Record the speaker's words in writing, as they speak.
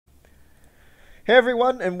Hey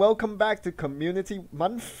everyone, and welcome back to Community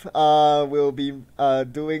Month. We'll be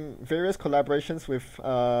doing various collaborations with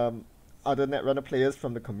other Netrunner players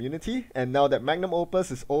from the community. And now that Magnum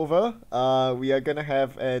Opus is over, we are gonna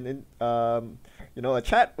have a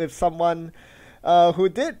chat with someone who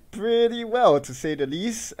did pretty well, to say the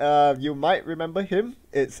least. You might remember him.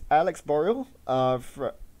 It's Alex Boreal,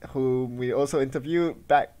 whom we also interviewed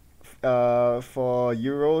back for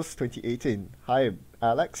Euros 2018. Hi,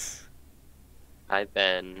 Alex. Hi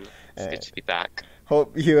Ben, it's Uh, good to be back.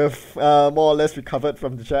 Hope you have more or less recovered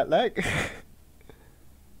from the jet lag.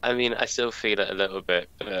 I mean, I still feel it a little bit,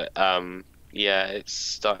 but yeah, it's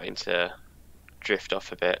starting to drift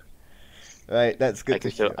off a bit. Right, that's I good to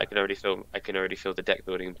can feel, hear. I can already feel the deck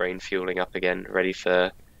building brain fueling up again, ready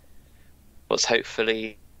for what's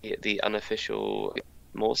hopefully the unofficial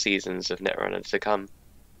more seasons of Netrunner to come.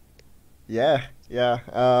 Yeah, yeah.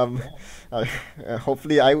 Uh,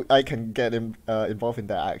 Hopefully I can get involved in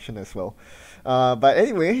that action as well. But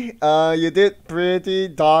anyway, you did pretty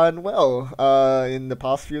darn well in the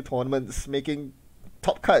past few tournaments, making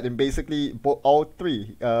top cut in basically all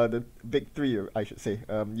three, the big three, I should say,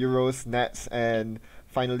 Euros, Nats, and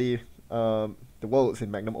finally the Worlds in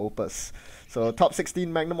Magnum Opus. So top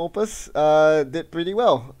 16 Magnum Opus did pretty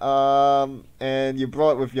well, and you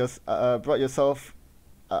brought yourself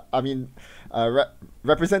I mean,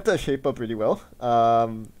 represented Shaper pretty well.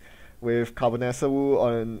 With Carbonessa Wu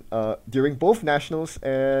on during both nationals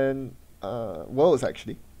and worlds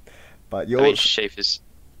actually. But you I mean, also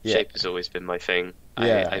yeah Shape has always been my thing. I've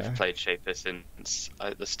yeah played Shaper since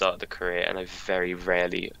the start of the career, and I've very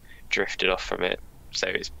rarely drifted off from it. So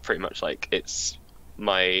it's pretty much like it's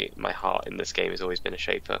my heart in this game has always been a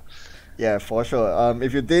Shaper. yeah for sure.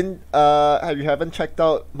 If you didn't have you haven't checked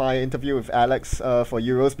out my interview with Alex for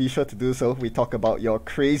Euros, be sure to do so. We talk about your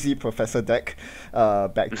crazy Professor deck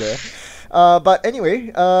back there. But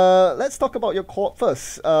anyway, let's talk about your court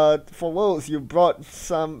first. For Worlds, you brought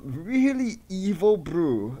some really evil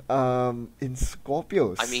brew in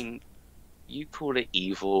I Scorpios. mean, you call it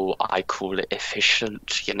evil, I call it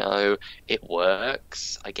efficient, it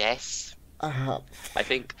works, I guess. Uh, I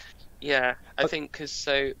think, yeah, I uh, think because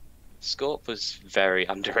Scorp was very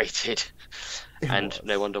underrated, it and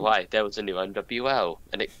no was. wonder why. There was a new NWL,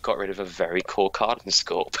 and it got rid of a very core card in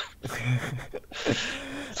Scorp.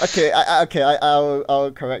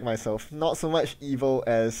 I'll correct myself. Not so much evil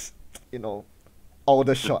as, you know, all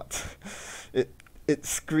the shot. It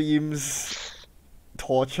screams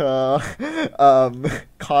torture, um,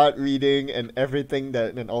 card reading, and everything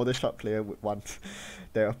that an older shot player would want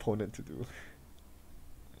their opponent to do.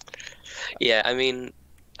 Yeah, I mean,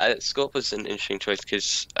 Scorp was an interesting choice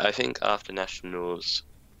because I think after Nationals,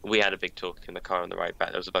 we had a big talk in the car on the ride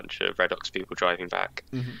back. There was a bunch of Red Ox people driving back,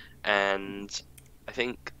 Hmm. and I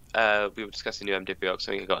think we were discussing new MWL.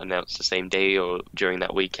 Something that got announced the same day or during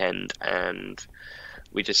that weekend, and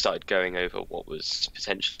we just started going over what was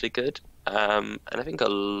potentially good. And I think a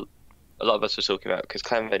lot of us were talking about because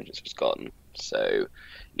Clan Vengeance was gone, so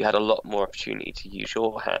you had a lot more opportunity to use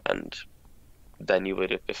your hand than you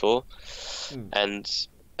would have before. Mm. And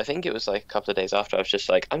I think it was like a couple of days after I was just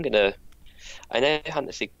like, I know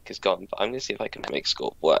Hunter Seek is gone, but I'm gonna see if I can make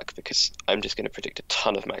Scorp work because I'm just gonna predict a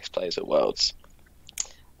ton of max players at Worlds.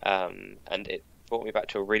 And it brought me back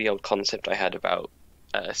to a really old concept I had about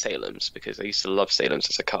Salem's because I used to love Salem's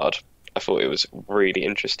as a card. I thought it was really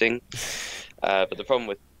interesting. But the problem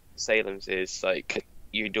with Salem's is like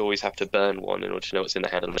you'd always have to burn one in order to know what's in the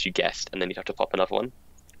hand unless you guessed, and then you'd have to pop another one.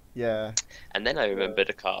 Yeah. And then I remembered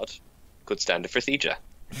a card called Standard Procedure,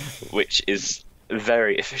 which is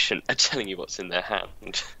very efficient at telling you what's in their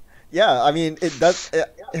hand. Yeah, I mean, it does.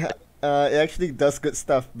 It actually does good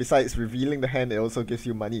stuff. Besides revealing the hand, it also gives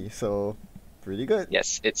you money. So, pretty good.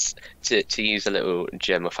 Yes, it's to use a little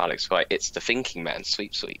gem of Alex White, it's the thinking man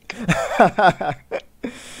sweep sweep.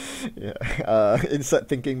 Yeah. Insert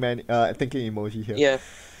thinking emoji here. Yeah,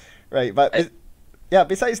 Right, but I, yeah.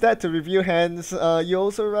 Besides that, to review hands, you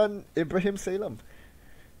also run Ibrahim Salem.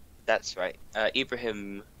 that's right.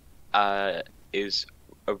 Ibrahim uh, is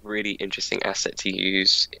a really interesting asset to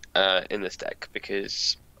use in this deck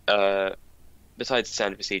because besides the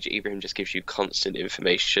standard procedure, Ibrahim just gives you constant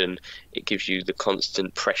information. It gives you the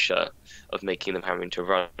constant pressure of making them having to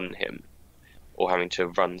run him or having to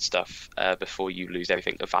run stuff before you lose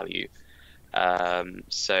everything of value.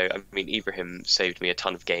 So, I mean, Ibrahim saved me a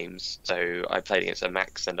ton of games. So I played against a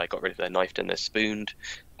Max and I got rid of their knifed and their spooned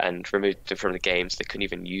and removed them from the games. They couldn't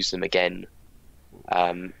even use them again.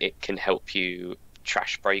 It can help you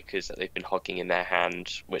trash breakers that they've been hogging in their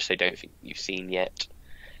hand, which they don't think you've seen yet.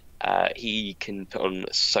 he can put on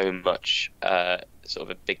so much sort of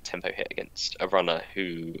a big tempo hit against a runner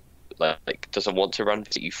who like doesn't want to run,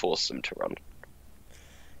 but you force them to run.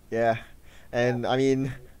 Yeah, and I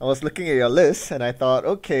mean, I was looking at your list and I thought,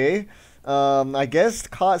 okay, I guess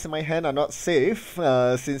cards in my hand are not safe,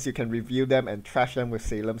 since you can review them and trash them with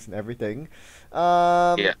Salem's and everything.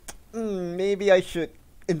 Um, Yeah, Maybe I should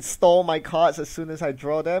install my cards as soon as I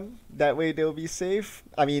draw them. That way they'll be safe.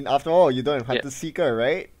 I mean, after all, you don't have yeah, Hunter Seeker,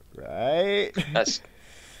 right? Right? that's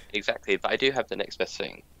exactly. But I do have the next best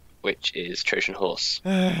thing, which is Trojan Horse,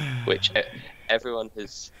 which everyone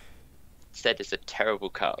has said is a terrible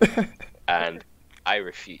card, and I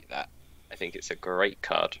refute that. I think it's a great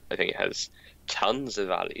card. I think it has tons of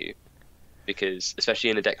value because, especially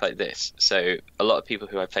in a deck like this, so a lot of people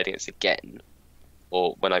who I played against again,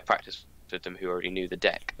 or when I practiced with them who already knew the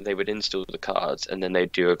deck, they would install the cards and then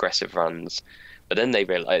they'd do aggressive runs, but then they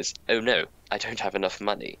realize, oh no, I don't have enough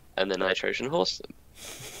money, and then I Trojan Horse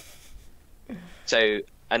them. So,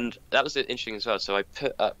 and that was interesting as well. So I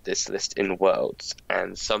put up this list in Worlds,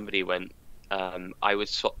 and somebody went, I would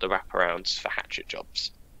swap the wraparounds for hatchet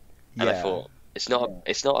jobs. And I Yeah. thought it's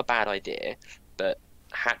not a bad idea, but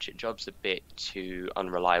hatchet job's a bit too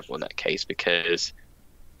unreliable in that case because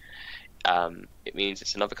it means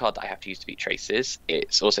it's another card that I have to use to beat traces.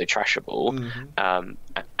 It's also trashable, Mm-hmm.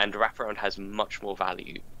 and wraparound has much more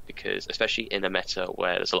value because, especially in a meta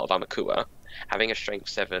where there's a lot of Amakua, having a strength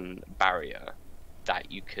 7 barrier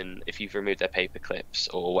that you can, if you've removed their paper clips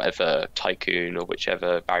or whatever tycoon or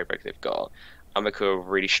whichever barrier break they've got, Amakua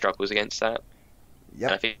really struggles against that.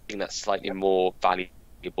 And I Yep. think that's slightly more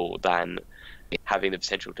valuable than having the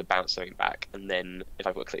potential to bounce something back and then if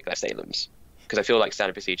I've got click less Salem's. Because I feel like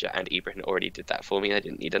Standard Procedure and Ibrahim already did that for me. I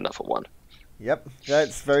didn't need another one. Yep,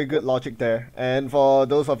 that's very good logic there. And for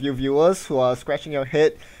those of you viewers who are scratching your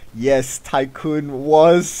head, yes, Tycoon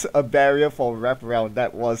was a barrier for wraparound.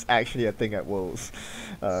 That was actually a thing at Worlds.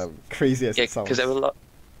 Crazy as Yeah, it sounds. because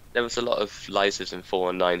there was a lot of Lysers and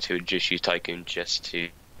 419s who would just use Tycoon just to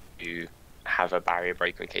have a barrier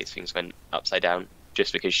breaker in case things went upside down,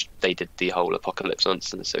 just because they did the whole apocalypse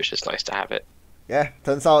nonsense, so it's just nice to have it. Yeah,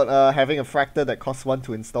 turns out having a Fractor that costs 1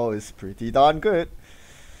 to install is pretty darn good.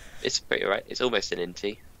 It's pretty right. It's almost an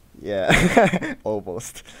inti. Yeah,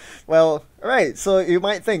 almost. Well, alright, so you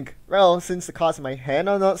might think, well, since the cards in my hand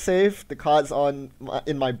are not safe, the cards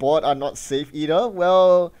in my board are not safe either,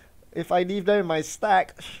 well, if I leave them in my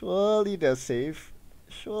stack, surely they're safe.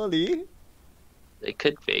 Surely. They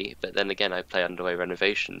could be, but then again, I play Underway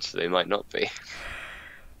Renovation, so they might not be.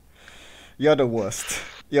 You're the worst.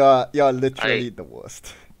 You're literally the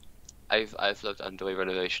worst. I've loved Underway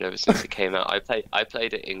Renovation ever since it came out. I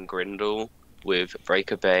played it in Grindel with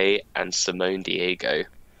Breaker Bay and Simone Diego.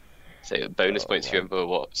 So bonus points if you remember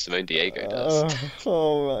what Simone Diego does.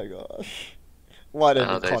 Oh my gosh. What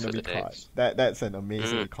an Those were economy the card. days. That's an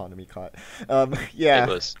amazing economy card. It Yeah.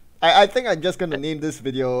 was. I think I'm just gonna name this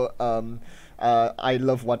video I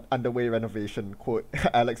love what underway renovation quote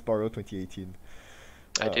Alex Borrow 2018.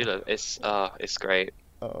 I do love it's great.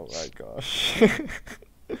 Oh my gosh.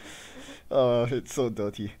 Oh, it's so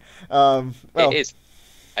dirty. Well, It is.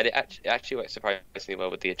 And it actually works surprisingly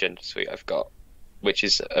well with the agenda suite I've got, which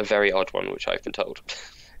is a very odd one, which I've been told.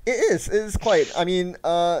 it is. It is quite. I mean,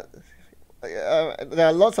 there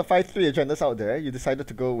are lots of 5-3 agendas out there. You decided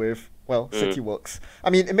to go with, well, City Works. I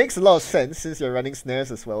mean, it makes a lot of sense since you're running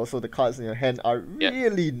snares as well, so the cards in your hand are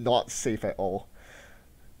really not safe at all.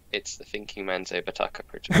 It's the Thinking Man's Obataka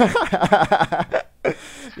project.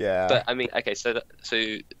 Yeah. But I mean, okay, so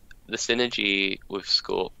the synergy with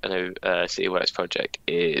Scorp and City Works project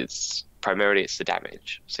is primarily it's the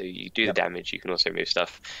damage. So you do the damage, you can also move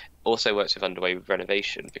stuff. Also works with underway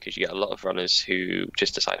renovation because you get a lot of runners who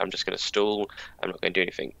just decide I'm just going to stall, I'm not going to do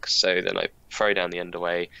anything. So then I throw down the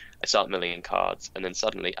underway, I start milling cards, and then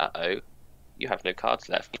suddenly, you have no cards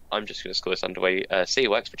left. I'm just going to score this underway City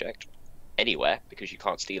Works project anywhere because you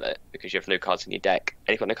can't steal it because you have no cards in your deck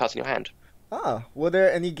and you've got no cards in your hand. Were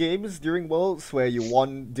there any games during Worlds where you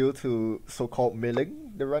won due to so-called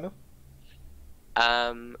milling the runner?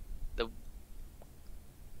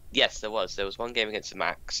 Yes, there was. There was one game against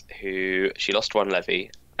Max who she lost one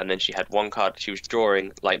levy and then she had one card. She was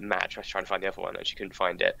drawing like mad, trying to find the other one and she couldn't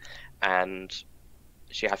find it. And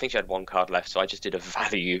I think she had one card left, so I just did a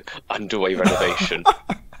value underway renovation,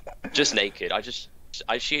 just naked.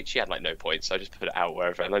 She had like no points, so I just put it out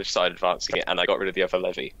wherever, and I just started advancing it, and I got rid of the other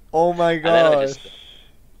levy. Oh my And then gosh.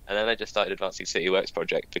 And then I just started advancing City Works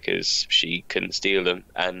project because she couldn't steal them,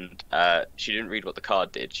 and she didn't read what the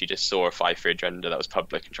card did. She just saw a 5/3 agenda that was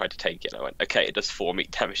public and tried to take it. And I went, okay, it does 4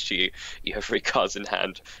 meat damage to you. You have 3 cards in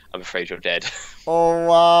hand. I'm afraid you're dead. Oh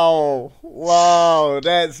wow, wow,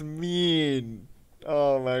 that's mean.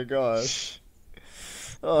 Oh my gosh. Yeah,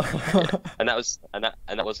 Oh. and that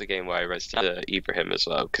was the game where I rested Ibrahim as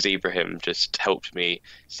well, because Ibrahim just helped me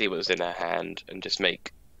see what was in her hand and just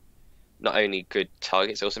make not only good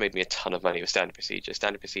targets, it also made me a ton of money with standard procedure.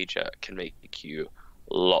 Standard procedure can make you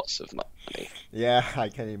lots of money. Yeah, I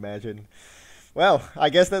can imagine. Well,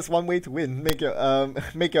 I guess that's one way to win. Make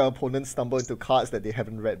your opponent stumble into cards that they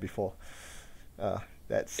haven't read before. Uh,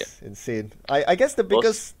 Yeah. that's insane. I guess the Also,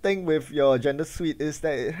 biggest thing with your agenda suite is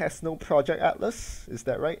that it has no Project Atlas. Is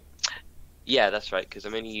that right? yeah, that's right, because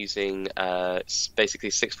I'm only using basically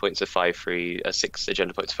 6 points of 5/3, 6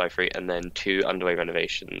 agenda points of 5/3, and then 2 underway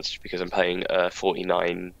renovations because I'm playing a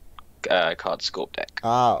 49 card Scorp deck.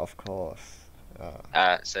 Ah, of course.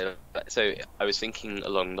 Ah. So I was thinking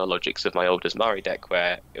along the logics of my old Asmari deck,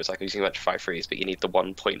 where it was like using a bunch of 5/3s, but you need the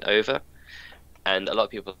 1 point over. And a lot of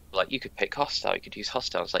people are like, you could pick hostile, you could use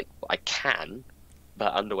hostile. I was like, well, I can,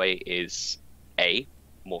 but underway is A,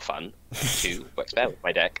 more fun, 2, works better with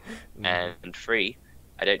my deck, Mhm. and 3,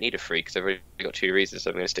 I don't need a 3 because I've already got 2 reasons, so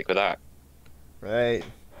I'm going to stick with that. Right.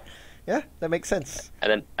 Yeah, that makes sense.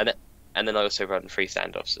 And then I also run 3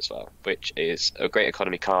 standoffs as well, which is a great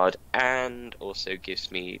economy card and also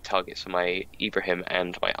gives me targets for my Ibrahim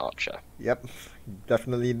and my Archer. Yep,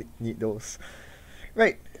 definitely need those.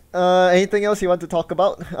 Right. Anything else you want to talk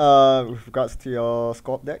about with regards to your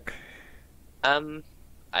Scorp deck? Um,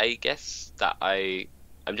 I guess that I'm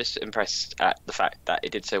just impressed at the fact that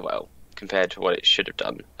it did so well compared to what it should have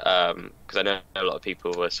done. Because I know a lot of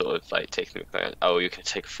people were sort of like taking it, oh, you can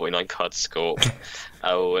take a 49 card score.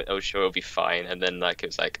 Oh, sure, it'll be fine. And then like it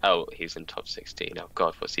was like, oh, he's in top 16. Oh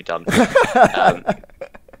God, what's he done? Um,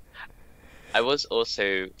 I was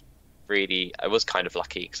also I was kind of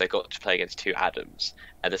lucky because I got to play against 2 Adams,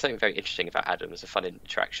 and there's something very interesting about Adam as a fun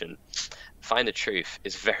interaction. Find the Truth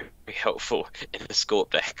is very helpful in the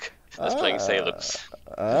Scorp deck that's playing Ah. Salem's,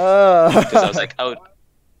 because Ah. I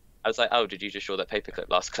was like, oh, did you just draw that paperclip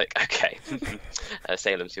last click? Okay,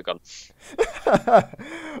 Salem's, you're gone.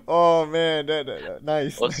 Oh man,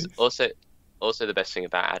 nice, Also, nice. also, also the best thing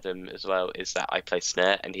about Adam as well is that I play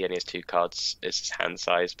Snare, and he only has 2 cards as his hand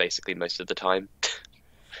size basically most of the time,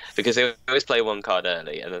 because they always play 1 card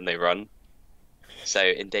early and then they run. So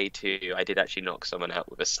in day 2, I did actually knock someone out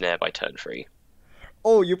with a snare by turn 3.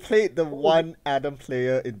 Oh, you played the one Adam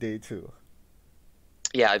player in day two.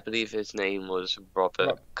 Yeah, I believe his name was Robert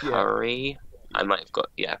Yeah. Curry. I might have got,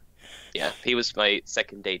 yeah, yeah. He was my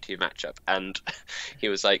second day 2 matchup, and he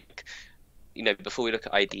was like, before we look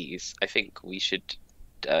at IDs, I think we should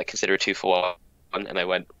consider a 2-for-1. And I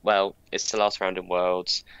went, well, it's the last round in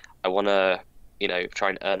Worlds. I want to, try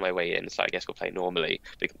and earn my way in, so I guess we'll play normally,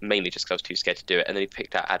 but mainly just because I was too scared to do it. And then he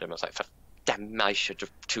picked out Adam. I was like, damn, I should have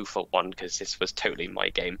 2-for-1 because this was totally my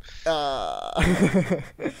game. Uh,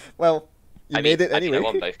 well, you I mean, made it I anyway.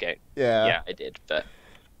 won both games. Yeah. Yeah, I did, but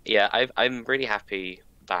yeah, I'm really happy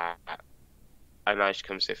that I managed to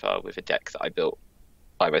come so far with a deck that I built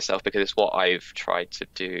by myself, because it's what I've tried to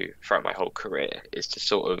do throughout my whole career, is to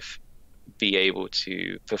sort of be able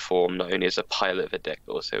to perform not only as a pilot of a deck,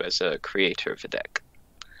 but also as a creator of a deck.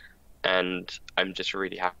 And I'm just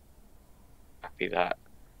really happy that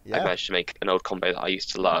I Yeah. managed to make an old combo that I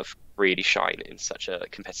used to love really shine in such a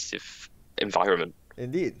competitive environment.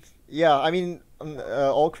 Indeed. Yeah, I mean,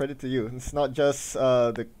 all credit to you. It's not just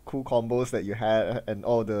the cool combos that you had and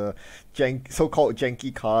all the so-called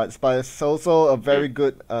janky cards, but it's also a very Mm.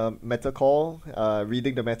 good meta call,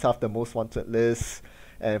 reading the meta of the most wanted list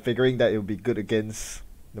and figuring that it will be good against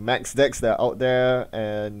the max decks that are out there.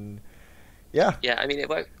 And yeah, Yeah, I mean,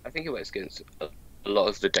 I think it works against a lot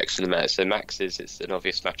of the decks in the meta. So Maxes, it's an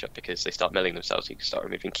obvious matchup because they start milling themselves. You can start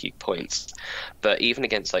removing key points. But even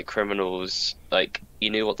against like criminals, like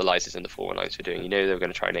you knew what the Lysers and the 419s were doing. You know they were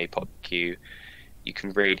going to try and APOC you. You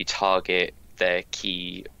can really target their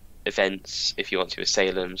key events if you want to,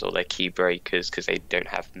 assailants or their key breakers, because they don't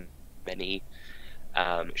have many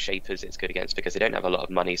shapers it's good against, because they don't have a lot of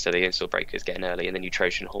money, so they install breakers, get in early, and then you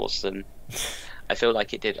Trojan horse them. I feel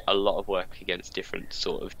like it did a lot of work against different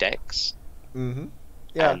sort of decks, mm-hmm.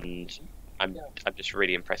 Yeah. and I'm just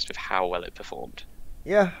really impressed with how well it performed.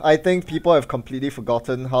 Yeah, I think people have completely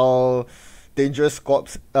forgotten how dangerous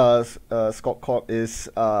Scorp Corp is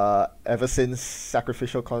ever since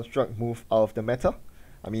Sacrificial Construct moved out of the meta.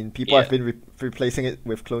 I mean, people have Yeah, been replacing it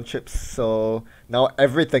with clone chips, so now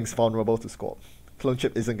everything's vulnerable to Scorp. Clone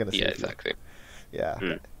chip isn't gonna yeah, save you. exactly. Yeah,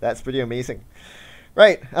 Mm. that's pretty amazing.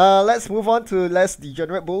 Right, let's move on to less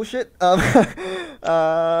degenerate bullshit.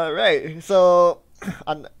 Right, so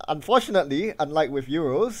unfortunately, unlike with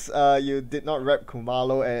Euros, you did not rep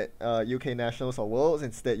Kumalo at UK Nationals or Worlds.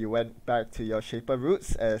 Instead, you went back to your Shaper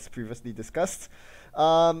roots, as previously discussed.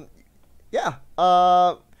 Um, yeah,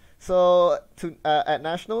 so at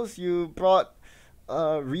Nationals, you brought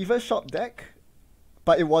a Reaver Shop deck,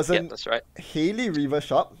 but it Yep, wasn't that's right. Haley Reaver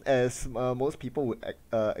Shop as most people would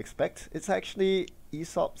expect. It's actually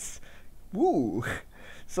Aesop's Woo.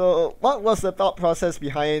 So, what was the thought process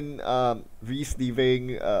behind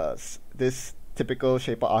re-sleeving this typical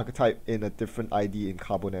Shaper archetype in a different ID in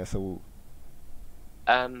Carbonessa Woo?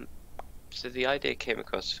 Um, so the idea came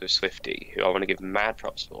across with Swifty, who I want to give mad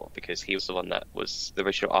props for because he was the one that was the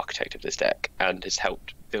original architect of this deck and has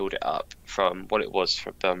helped build it up from what it was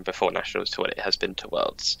from before Nationals to what it has been to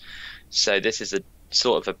Worlds. So this is a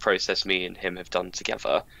sort of a process me and him have done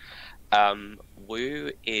together.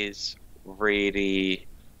 Wu is really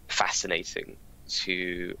fascinating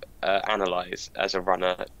to analyze as a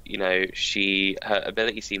runner. You know, her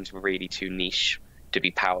ability seems really too niche to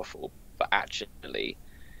be powerful, but actually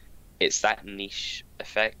it's that niche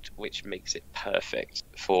effect which makes it perfect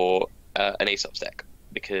for an Aesop's deck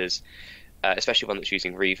because especially one that's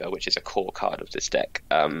using Reaver, which is a core card of this deck.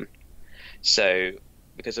 So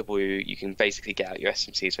because of Woo, you can basically get out your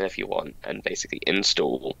SMCs whenever you want and basically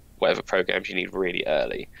install whatever programs you need really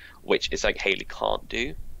early, which is like Haley can't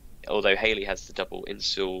do. Although Haley has the double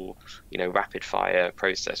install, rapid fire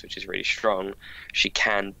process, which is really strong, she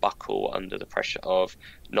can buckle under the pressure of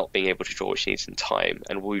not being able to draw what she needs in time,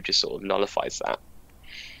 and Woo just sort of nullifies that.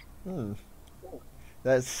 Hmm,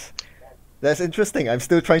 that's that's interesting. I'm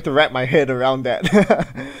still trying to wrap my head around that.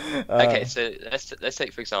 Okay, so let's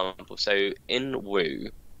take for example. So in Woo,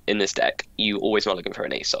 in this deck, you always mulligan for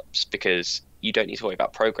an Aesop's because you don't need to worry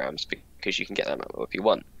about programs because you can get them out if you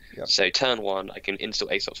want. Yep. So turn one, I can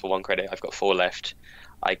install Aesop's for 1 credit. I've got 4 left.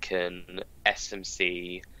 I can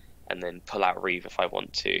SMC and then pull out Reeve if I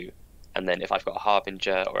want to. And then if I've got a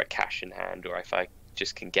Harbinger or a cash in hand, or if I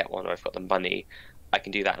just can get one or I've got the money, I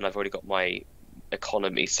can do that. And I've already got my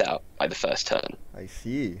economy set up by the first turn. I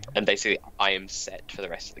see. And basically, I am set for the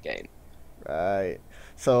rest of the game. Right.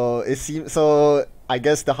 So it seems. So I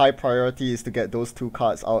guess the high priority is to get those two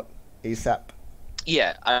cards out ASAP.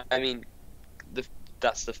 Yeah, I mean, the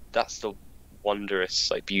that's the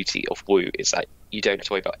wondrous beauty of Woo is that you don't have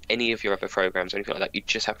to worry about any of your other programs or anything like that. You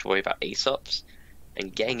just have to worry about Aesop's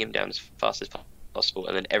and getting him down as fast as possible,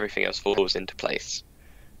 and then everything else falls into place.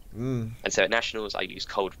 Mm. And so at Nationals, I use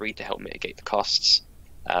Cold Read to help mitigate the costs,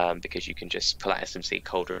 because you can just pull out SMC,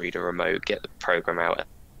 Cold Read a remote, get the program out,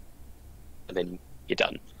 and then you're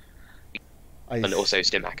done. And also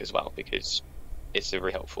Stimac as well, because it's a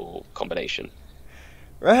really helpful combination.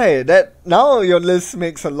 Right, that now your list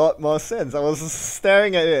makes a lot more sense. I was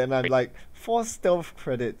staring at it and I'm like, 4 stealth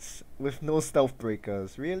credits with no stealth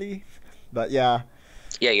breakers, really? But yeah.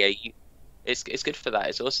 Yeah. It's good for that.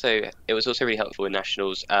 It was also really helpful in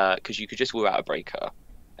Nationals because you could just woo out a breaker,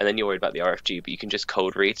 and then you're worried about the RFG, but you can just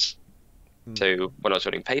cold read. So when I was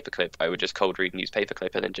running Paperclip, I would just cold read and use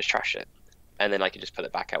Paperclip, and then just trash it, and then I could just pull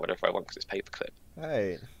it back out whenever I want because it's Paperclip.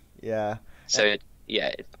 Right. Yeah. So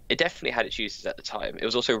it definitely had its uses at the time. It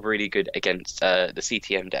was also really good against the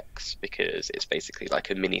CTM decks because it's basically like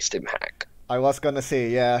a mini stim hack. I was gonna say,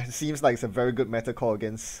 yeah, it seems like it's a very good meta call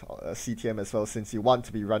against CTM as well, since you want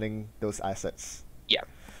to be running those assets. Yeah.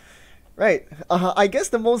 Right. I guess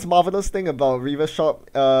the most marvelous thing about Reaver Shop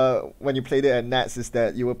when you played it at Nats is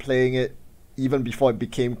that you were playing it even before it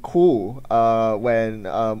became cool, when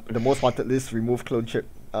the Most Wanted list removed clone chip.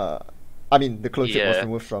 The clone chip was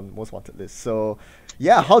removed from Most Wanted list. So,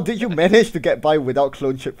 yeah, how did you manage to get by without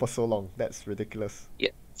clone chip for so long? That's ridiculous. Yeah.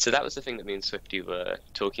 So that was the thing that me and Swifty were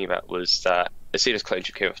talking about, was that as soon as clone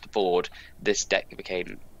chip came off the board, this deck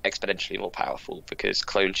became exponentially more powerful because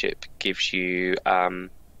clone chip gives you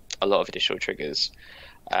a lot of additional triggers.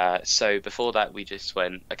 So before that, we just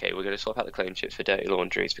went, okay, we're going to swap out the clone chips for Dirty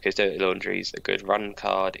Laundries because Dirty Laundries a good run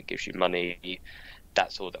card. It gives you money.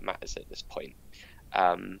 That's all that matters at this point.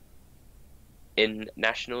 In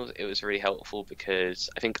Nationals, it was really helpful because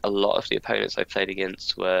I think a lot of the opponents I played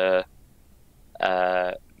against were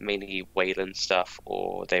mainly Wayland stuff,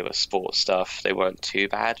 or they were sports stuff. They weren't too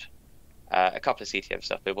bad. A couple of CTM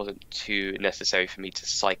stuff, but it wasn't too necessary for me to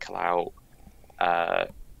cycle out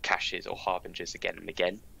caches or harbingers again and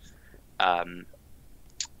again.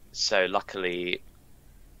 So luckily,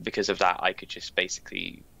 because of that, I could just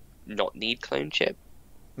basically not need clone chip.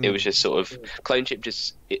 It was just sort of clone chip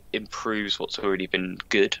it improves what's already been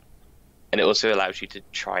good, and it also allows you to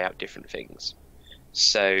try out different things.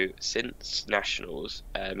 So since nationals,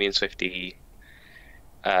 me and Swifty,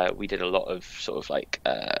 we did a lot of sort of like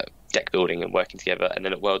deck building and working together. And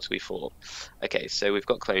then at Worlds, we thought, okay, so we've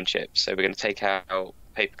got clone chips, so we're going to take out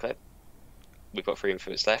paperclip. We've got 3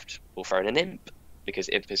 influence left. We'll throw in an imp because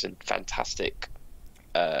imp is a fantastic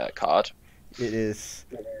card. It is.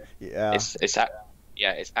 Yeah.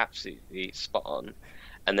 Yeah, it's absolutely spot on.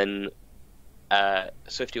 And then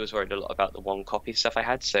Swifty was worried a lot about the one copy stuff I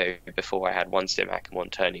had. So before I had one stim hack and one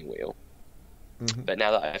turning wheel. Hmm. But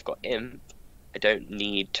now that I've got imp, I don't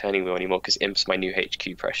need turning wheel anymore because imp's my new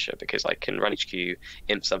HQ pressure because I can run HQ,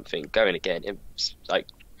 imp something, go in again, imp's like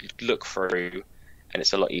look through, and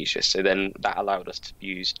it's a lot easier. So then that allowed us to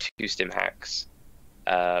use 2 stim hacks,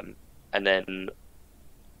 and then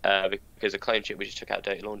because of clone chip, we just took out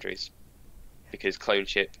dirty laundries because clone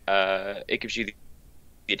chip it gives you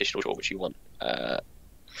the additional draw which you want,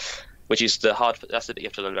 which is the hard. That's the bit you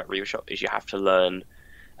have to learn about Reaver Shop is you have to learn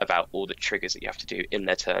about all the triggers that you have to do in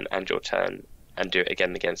their turn and your turn and do it again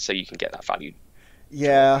and again so you can get that value.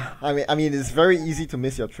 Yeah, I mean, it's very easy to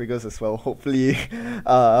miss your triggers as well. Hopefully,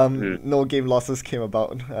 Hmm. no game losses came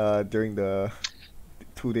about during the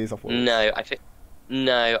 2 days of Worlds.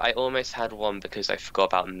 No, I almost had one because I forgot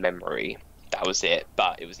about memory. That was it,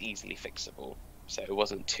 but it was easily fixable, so it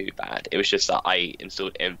wasn't too bad. It was just that I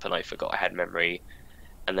installed imp and I forgot I had memory,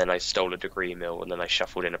 and then I stole a degree mill, and then I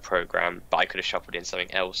shuffled in a program, but I could have shuffled in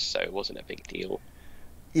something else, so it wasn't a big deal.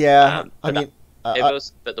 Yeah, I But that mean, it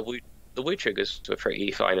was, but the woo triggers were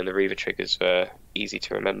pretty fine, and the Reaver triggers were easy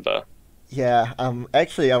to remember. yeah.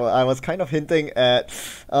 Actually, I was kind of hinting at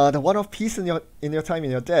the one of peace in your time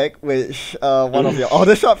in your deck, which one of your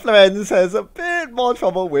other shop friends has a bit more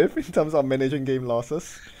trouble with in terms of managing game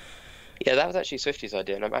losses. Yeah, that was actually Swifty's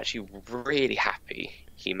idea, and I'm actually really happy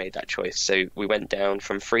he made that choice. So we went down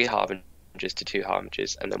from 3 harbingers to 2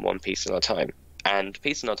 harbingers, and then one piece in our time. And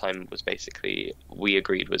piece in our time was basically we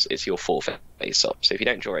agreed was it's your fourth Aesop. So if you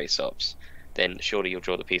don't draw Aesops, then surely you'll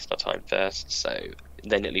draw the piece in our time first. So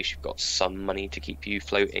then at least you've got some money to keep you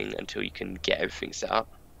floating until you can get everything set up.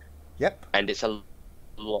 Yep. And it's a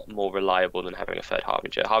lot more reliable than having a third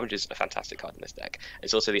Harbinger. Harbinger is a fantastic card in this deck.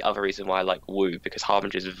 It's also the other reason why I like Woo, because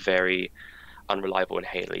Harbinger is very unreliable in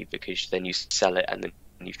Haley, because then you sell it and then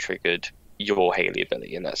you've triggered your Haley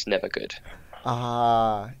ability, and that's never good.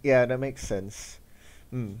 Ah, yeah, that makes sense.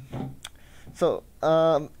 Hmm. So,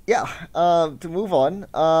 yeah, to move on,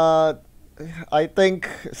 I think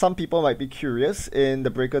some people might be curious in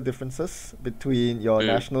the breaker differences between your Mm.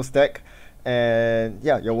 national stack and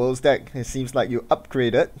yeah, your world's deck. It seems like you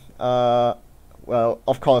upgraded. Well,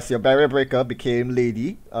 of course, your barrier breaker became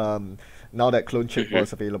Lady. Now that clone chip hmm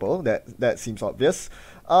was available, that seems obvious.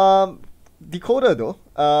 Decoder though,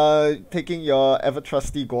 taking your ever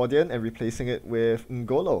trusty Guardian and replacing it with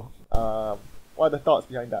Ngolo. What are the thoughts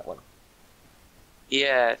behind that one?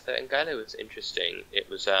 Yeah, so Ngalo was interesting. It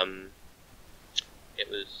was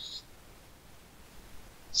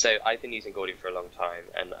so I've been using Gordian for a long time,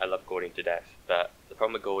 and I love Gordian to death. But the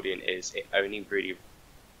problem with Gordian is it only really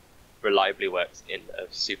reliably works in a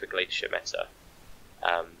super glacier meta.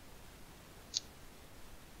 Um,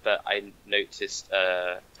 but I noticed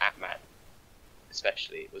Atman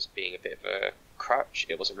especially was being a bit of a crutch.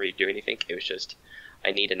 It wasn't really doing anything. It was just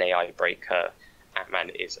I need an AI breaker. Atman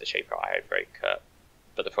is a Shaper AI breaker,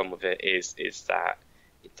 but the problem with it is that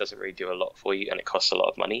it doesn't really do a lot for you, and it costs a lot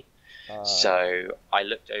of money. Uh, So I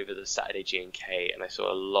looked over the Saturday G&K, and I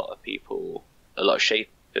saw a lot of people, a lot of Shapers,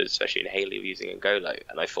 especially in Haley, were using Angolo,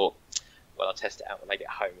 and I thought, well, I'll test it out when I get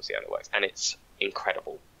home and see how it works. And it's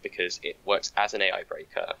incredible because it works as an AI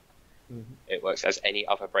breaker. mhm. It works as any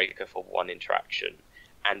other breaker for one interaction,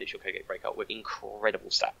 and it's your Kogate breaker with incredible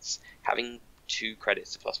stats. Having 2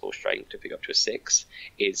 credits to +4 strength to pick up to a 6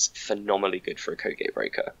 is phenomenally good for a Kogate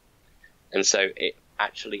breaker. And so it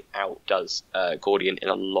actually outdoes Gordian in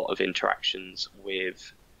a lot of interactions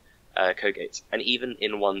with Kogates. And even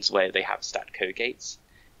in ones where they have stat Kogates,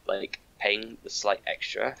 like paying the slight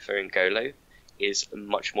extra for Ngolo is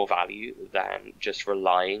much more value than just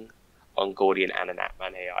relying on Gordian and an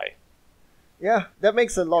Atman AI. Yeah, that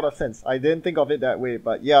makes a lot of sense. I didn't think of it that way,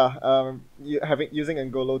 but yeah, using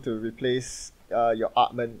Angolo to replace your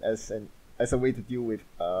Atman as a way to deal with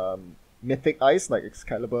mythic ice like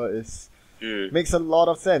Excalibur is Mm. makes a lot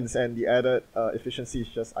of sense, and the added efficiency is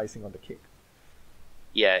just icing on the cake.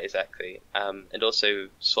 Yeah, exactly. And also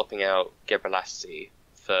swapping out Gebrselassie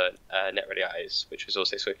for Netrunner Eyes, which was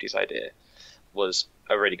also Swifty's idea, was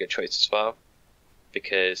a really good choice as well,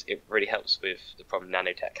 because it really helps with the problem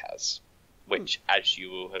Nanotech has, which, as you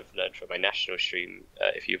will have learned from my national stream,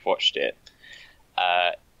 if you've watched it,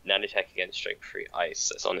 uh, nanotech against strength 3 ice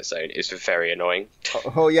that's on its own is very annoying.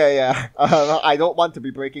 Oh yeah, yeah. I don't want to be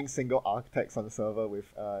breaking single architects on the server with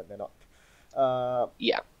Nanot.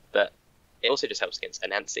 Yeah, but it also just helps against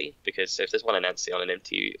Anansi, because if there's one Anansi on an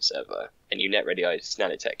MTU server and you net ready ice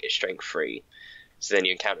nanotech is strength 3, so then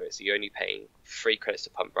you encounter it, so you're only paying 3 credits to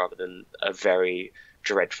pump rather than a very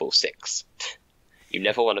dreadful 6. You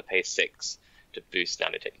never want to pay 6 to boost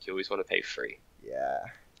nanotech, you always want to pay 3. Yeah.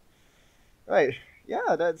 Right.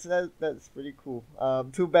 Yeah, that's pretty cool.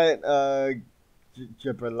 Too bad. I'm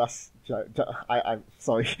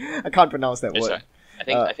sorry, I can't pronounce that word. Right.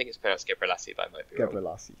 I think it's pronounced Gebrselassie, but I might be wrong.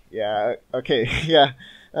 Gebrselassie. Yeah. Okay. Yeah.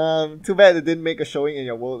 Too bad it didn't make a showing in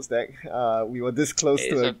your world's deck. We were this close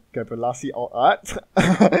to a Gebrselassie art,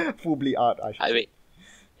 full bleed art. I mean,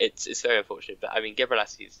 it's very unfortunate, but I mean,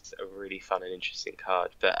 Gebrselassie is a really fun and interesting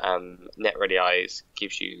card. But Net Ready Eyes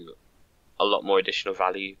gives you a lot more additional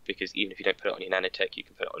value, because even if you don't put it on your nanotech, you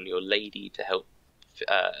can put it on your lady to help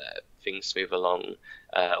things move along,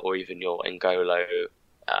 or even your Ngolo.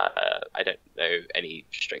 I don't know any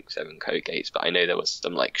strength 7 code gates, but I know there was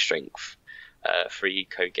some like strength 3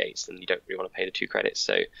 code gates, and you don't really want to pay the 2 credits.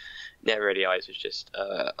 So Net Ready Eyes was just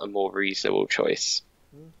a more reasonable choice.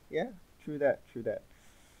 Yeah, true that.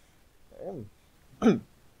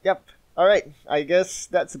 Yep. All right. I guess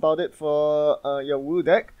that's about it for your Wu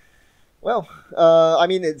deck. Well, I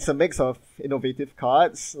mean, it's a mix of innovative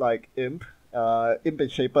cards like Imp. Imp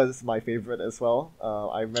and Shaper is my favorite as well.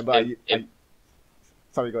 I remember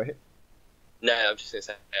sorry, go ahead. No, I'm just gonna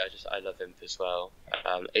say I love Imp as well.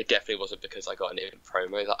 It definitely wasn't because I got an Imp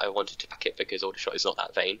promo that I wanted to back it, because Aldershot is not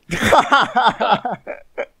that vain.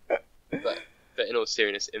 but in all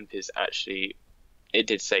seriousness, Imp is actually, it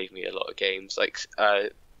did save me a lot of games. Like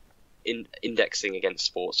indexing against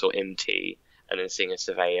sports or MT, and then seeing a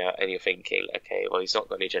Surveyor, and you're thinking, okay, well, he's not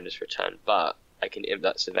got any agendas return, but I can imp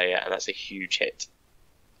that Surveyor, and that's a huge hit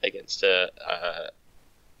against a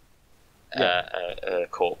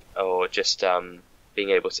corp, or just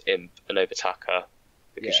being able to imp an Overtucker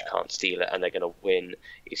because you can't steal it and they're going to win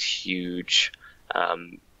is huge.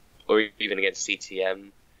 Or even against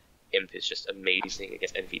CTM, imp is just amazing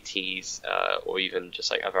against NVTs, or even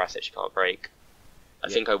just like other assets you can't break. I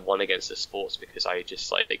think I won against the sports because I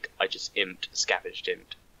just imped, scavenged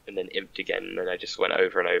imped, and then imped again, and then I just went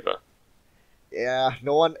over and over. Yeah,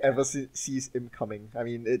 no one ever sees imp coming. I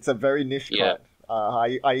mean, it's a very niche card.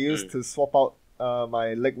 I used to swap out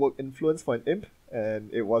my legwork influence for an imp, and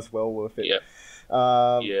it was well worth it.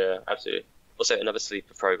 Yeah, absolutely. Also, another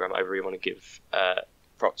sleeper program I really want to give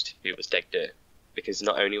props to was Degdir, because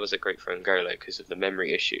not only was it great for Ngolo because of the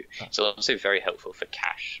memory issue, it's also very helpful for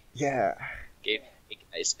cash. Yeah.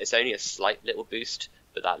 It's only a slight little boost,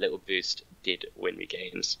 but that little boost did win me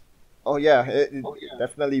games. Oh yeah, it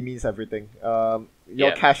definitely means everything.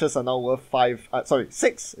 Your caches are now worth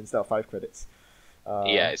 6 instead of 5 credits.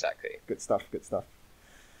 Yeah, exactly. Good stuff.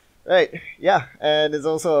 Right, yeah, and it's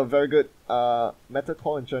also a very good meta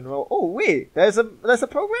call in general. Oh wait, there's a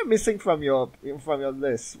program missing from your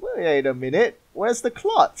list. Wait a minute, where's the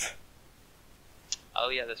clot? Oh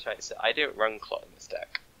yeah, that's right. So I don't run clot in this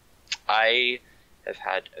deck. I have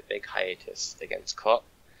had a big hiatus against clot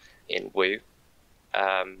in Wu.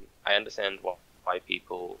 I understand why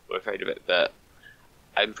people were afraid of it, but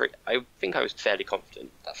I think I was fairly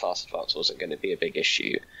confident that fast advance wasn't going to be a big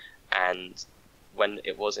issue, and when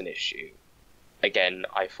it was an issue, again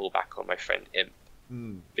I fall back on my friend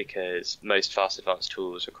Imp, because most fast advance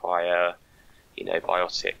tools require,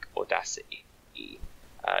 biotic audacity.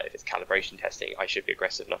 If it's calibration testing, I should be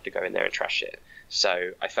aggressive enough to go in there and trash it.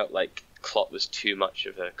 So I felt like clot was too much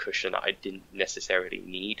of a cushion that I didn't necessarily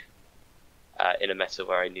need in a meta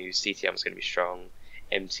where I knew CTM was going to be strong,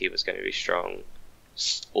 MT was going to be strong.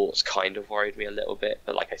 Sports kind of worried me a little bit,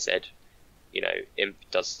 but like I said, Imp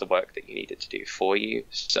does the work that you need it to do for you,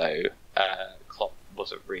 so clot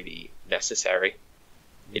wasn't really necessary.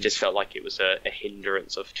 It just felt like it was a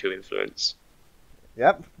hindrance of 2 influence.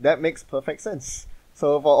 Yep, that makes perfect sense.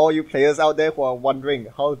 So for all you players out there who are wondering,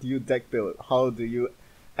 how do you deck build? How do you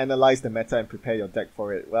analyze the meta and prepare your deck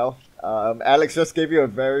for it? Well, Alex just gave you a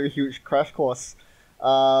very huge crash course.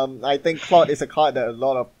 I think Clot is a card that a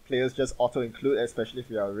lot of players just auto-include, especially if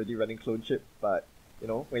you're already running Clone Chip, but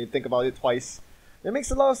when you think about it twice, it makes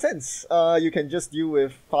a lot of sense. You can just deal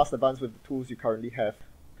with fast advance with the tools you currently have.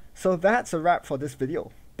 So that's a wrap for this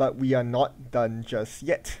video, but we are not done just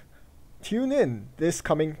yet. Tune in this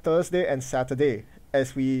coming Thursday and Saturday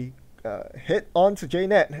as we head on to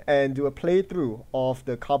JNet and do a playthrough of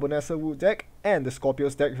the Carbonessa Wu deck and the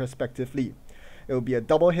Scorpios deck respectively. It will be a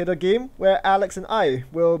double-header game where Alex and I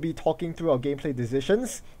will be talking through our gameplay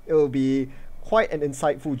decisions. It will be quite an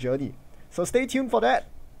insightful journey. So stay tuned for that.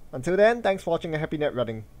 Until then, thanks for watching a happy net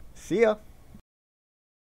running. See ya!